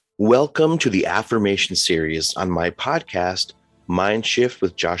Welcome to the affirmation series on my podcast, Mind Shift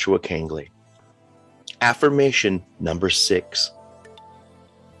with Joshua Kangley. Affirmation number 6.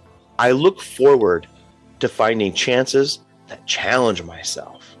 I look forward to finding chances that challenge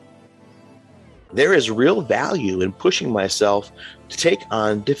myself. There is real value in pushing myself to take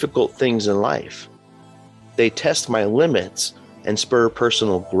on difficult things in life. They test my limits and spur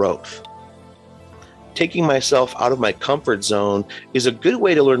personal growth. Taking myself out of my comfort zone is a good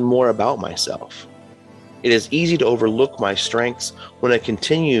way to learn more about myself. It is easy to overlook my strengths when I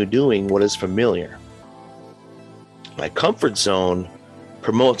continue doing what is familiar. My comfort zone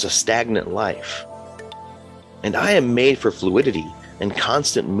promotes a stagnant life, and I am made for fluidity and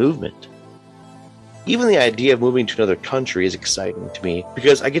constant movement. Even the idea of moving to another country is exciting to me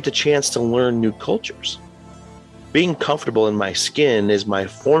because I get the chance to learn new cultures. Being comfortable in my skin is my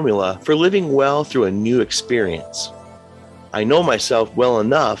formula for living well through a new experience. I know myself well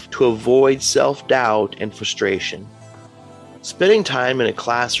enough to avoid self-doubt and frustration. Spending time in a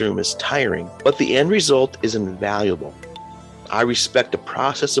classroom is tiring, but the end result is invaluable. I respect the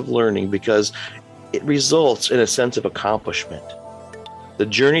process of learning because it results in a sense of accomplishment. The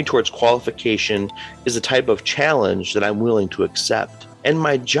journey towards qualification is a type of challenge that I'm willing to accept. And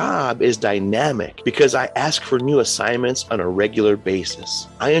my job is dynamic because I ask for new assignments on a regular basis.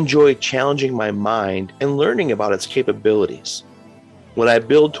 I enjoy challenging my mind and learning about its capabilities. When I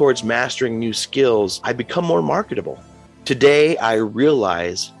build towards mastering new skills, I become more marketable. Today, I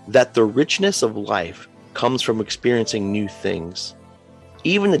realize that the richness of life comes from experiencing new things.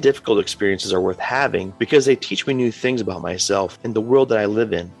 Even the difficult experiences are worth having because they teach me new things about myself and the world that I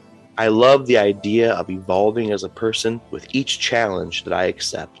live in. I love the idea of evolving as a person with each challenge that I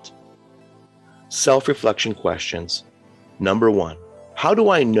accept. Self-reflection questions. Number 1, how do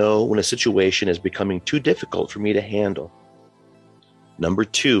I know when a situation is becoming too difficult for me to handle? Number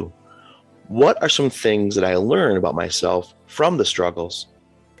 2, what are some things that I learn about myself from the struggles?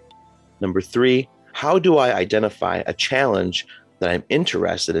 Number 3, how do I identify a challenge that I'm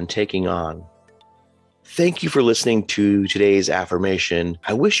interested in taking on? Thank you for listening to today's affirmation.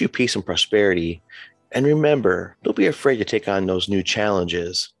 I wish you peace and prosperity. And remember, don't be afraid to take on those new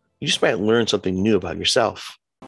challenges. You just might learn something new about yourself.